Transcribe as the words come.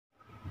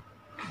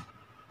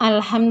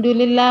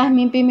Alhamdulillah,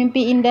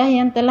 mimpi-mimpi indah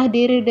yang telah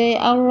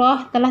diridhai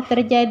Allah telah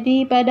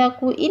terjadi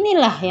padaku.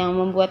 Inilah yang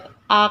membuat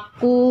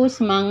aku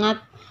semangat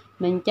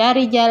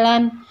mencari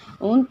jalan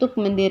untuk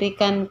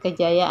mendirikan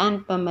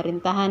kejayaan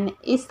pemerintahan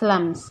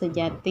Islam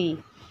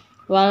sejati.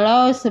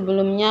 Walau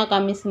sebelumnya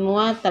kami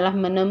semua telah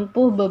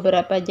menempuh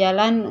beberapa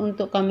jalan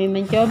untuk kami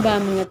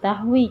mencoba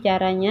mengetahui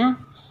caranya,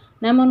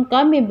 namun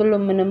kami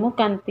belum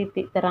menemukan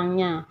titik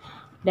terangnya.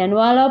 Dan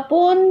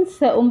walaupun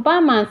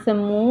seumpama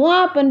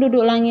semua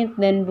penduduk langit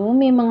dan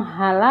bumi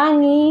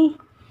menghalangi,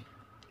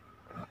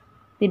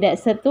 tidak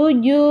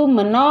setuju,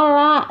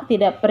 menolak,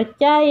 tidak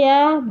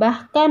percaya,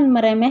 bahkan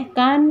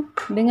meremehkan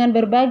dengan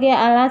berbagai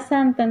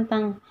alasan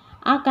tentang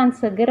akan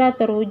segera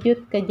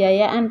terwujud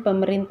kejayaan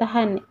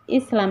pemerintahan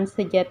Islam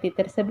sejati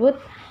tersebut,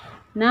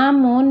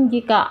 namun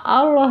jika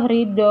Allah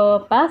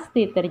ridho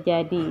pasti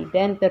terjadi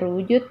dan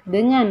terwujud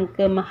dengan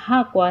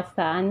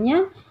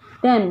kemahakuasaannya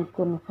dan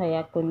kun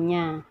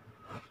fayakunnya.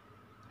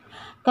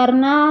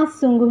 Karena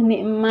sungguh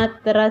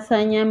nikmat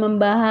rasanya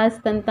membahas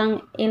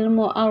tentang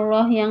ilmu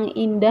Allah yang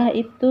indah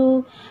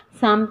itu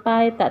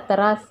sampai tak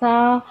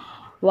terasa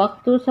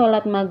waktu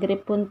sholat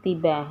maghrib pun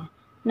tiba.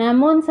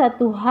 Namun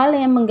satu hal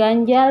yang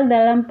mengganjal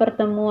dalam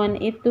pertemuan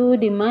itu,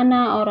 di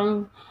mana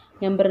orang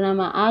yang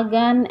bernama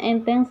Agan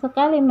enteng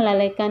sekali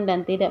melalaikan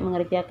dan tidak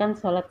mengerjakan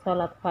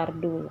sholat-sholat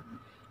fardu.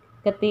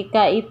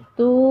 Ketika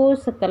itu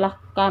setelah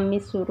kami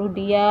suruh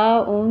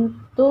dia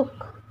untuk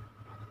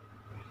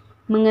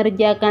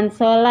mengerjakan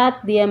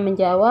sholat, dia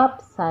menjawab,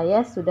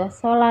 "Saya sudah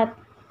sholat."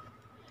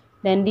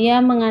 Dan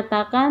dia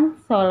mengatakan,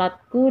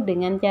 "Sholatku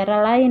dengan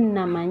cara lain,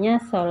 namanya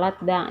sholat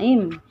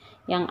daim,"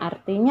 yang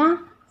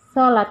artinya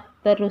sholat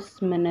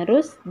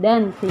terus-menerus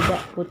dan tidak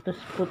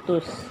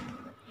putus-putus.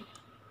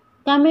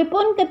 Kami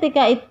pun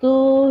ketika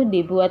itu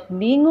dibuat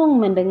bingung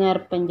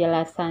mendengar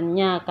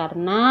penjelasannya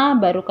karena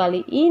baru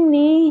kali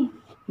ini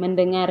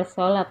mendengar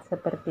sholat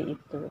seperti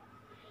itu.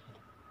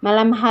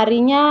 Malam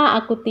harinya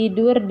aku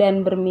tidur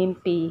dan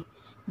bermimpi.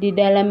 Di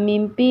dalam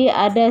mimpi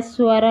ada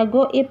suara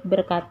goib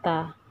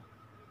berkata,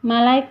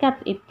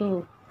 "Malaikat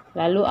itu."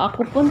 Lalu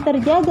aku pun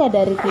terjaga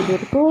dari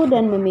tidurku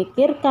dan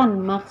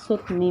memikirkan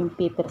maksud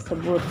mimpi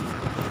tersebut.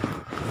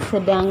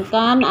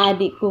 Sedangkan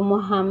adikku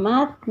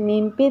Muhammad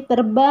mimpi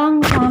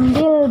terbang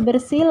sambil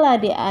bersila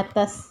di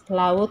atas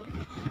laut.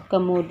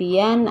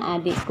 Kemudian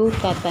adikku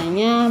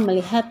katanya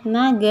melihat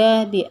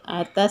naga di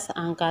atas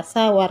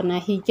angkasa warna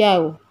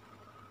hijau.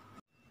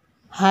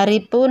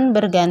 Hari pun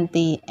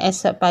berganti.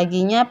 Esok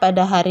paginya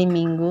pada hari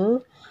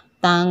Minggu,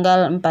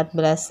 tanggal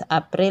 14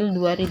 April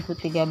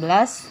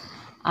 2013,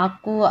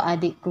 aku,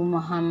 adikku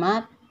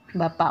Muhammad,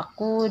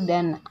 bapakku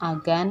dan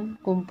Agan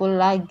kumpul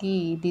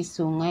lagi di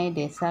sungai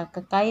desa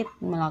Kekait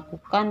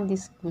melakukan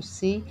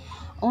diskusi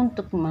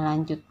untuk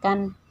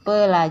melanjutkan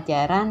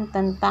pelajaran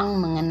tentang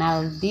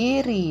mengenal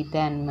diri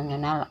dan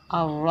mengenal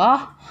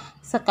Allah,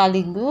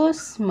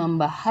 sekaligus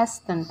membahas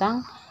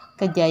tentang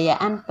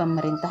kejayaan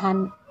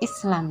pemerintahan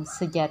Islam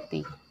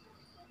sejati.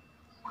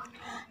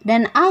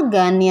 Dan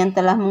Agan yang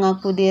telah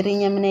mengaku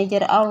dirinya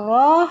manajer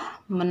Allah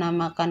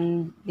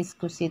menamakan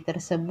diskusi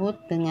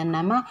tersebut dengan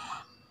nama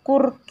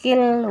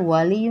Kurkil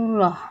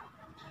Waliullah,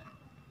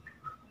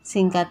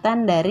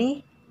 singkatan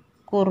dari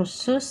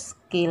kursus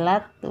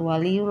kilat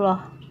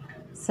waliullah.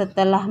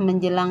 Setelah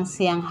menjelang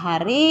siang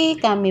hari,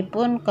 kami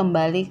pun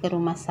kembali ke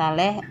rumah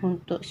Saleh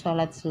untuk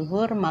sholat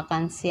zuhur,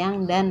 makan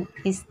siang, dan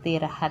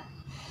istirahat.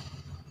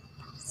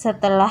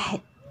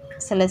 Setelah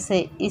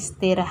selesai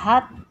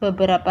istirahat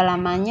beberapa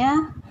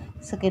lamanya,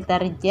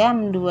 sekitar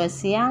jam 2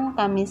 siang,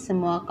 kami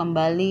semua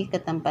kembali ke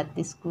tempat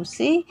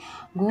diskusi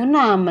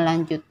guna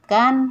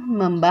melanjutkan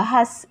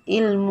membahas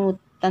ilmu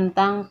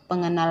tentang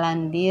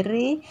pengenalan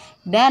diri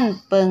dan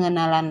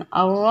pengenalan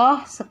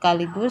Allah,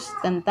 sekaligus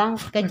tentang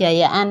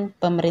kejayaan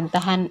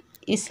pemerintahan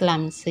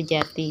Islam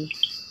sejati.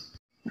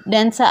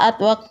 Dan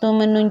saat waktu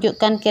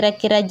menunjukkan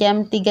kira-kira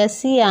jam 3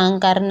 siang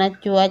karena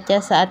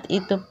cuaca saat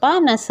itu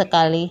panas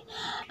sekali,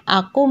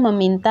 aku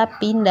meminta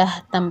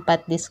pindah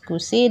tempat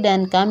diskusi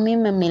dan kami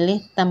memilih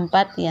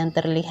tempat yang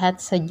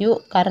terlihat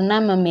sejuk karena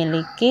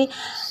memiliki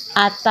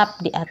atap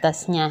di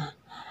atasnya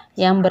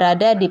yang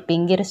berada di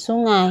pinggir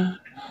sungai.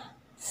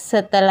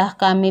 Setelah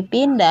kami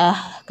pindah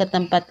ke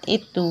tempat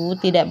itu,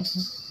 tidak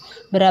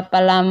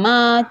berapa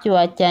lama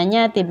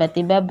cuacanya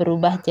tiba-tiba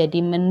berubah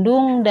jadi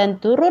mendung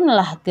dan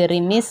turunlah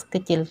gerimis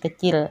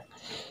kecil-kecil.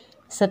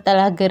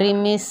 Setelah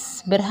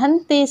gerimis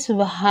berhenti,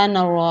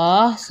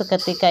 subhanallah,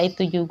 seketika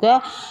itu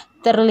juga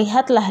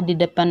terlihatlah di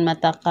depan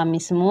mata kami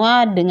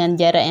semua dengan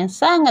jarak yang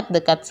sangat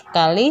dekat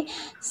sekali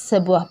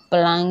sebuah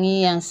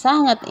pelangi yang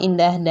sangat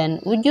indah, dan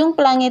ujung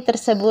pelangi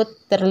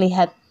tersebut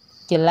terlihat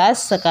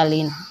jelas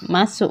sekali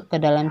masuk ke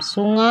dalam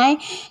sungai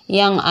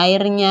yang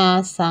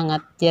airnya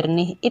sangat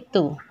jernih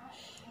itu,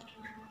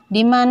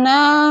 di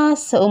mana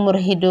seumur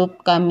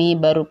hidup kami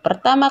baru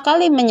pertama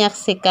kali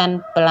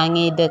menyaksikan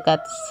pelangi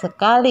dekat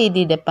sekali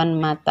di depan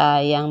mata,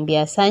 yang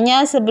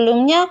biasanya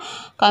sebelumnya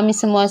kami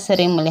semua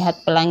sering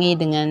melihat pelangi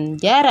dengan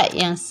jarak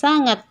yang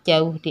sangat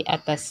jauh di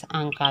atas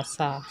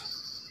angkasa.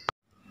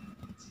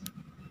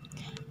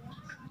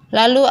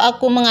 Lalu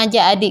aku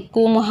mengajak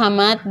adikku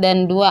Muhammad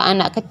dan 2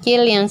 anak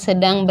kecil yang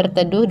sedang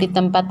berteduh di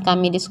tempat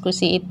kami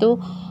diskusi itu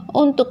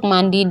untuk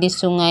mandi di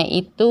sungai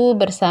itu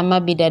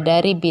bersama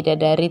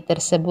bidadari-bidadari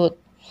tersebut.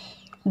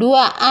 2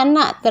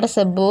 anak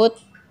tersebut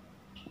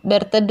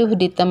berteduh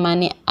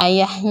ditemani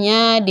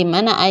ayahnya, di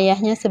mana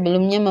ayahnya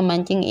sebelumnya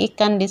memancing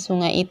ikan di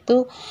sungai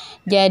itu.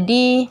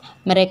 Jadi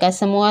mereka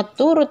semua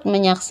turut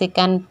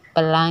menyaksikan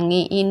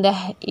pelangi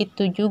indah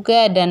itu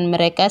juga, dan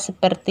mereka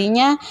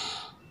sepertinya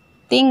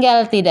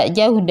tinggal tidak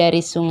jauh dari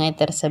sungai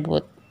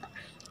tersebut.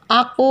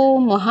 Aku,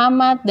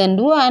 Muhammad, dan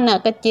 2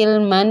 anak kecil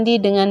mandi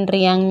dengan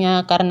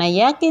riangnya karena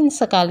yakin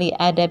sekali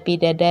ada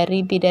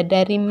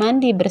bidadari-bidadari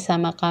mandi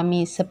bersama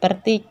kami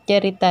seperti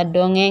cerita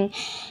dongeng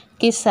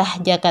Kisah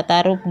Jaka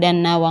Tarub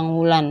dan Nawang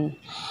Wulan.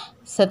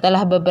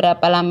 Setelah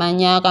beberapa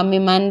lamanya kami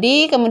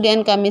mandi,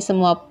 kemudian kami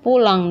semua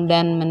pulang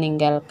dan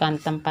meninggalkan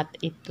tempat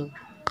itu.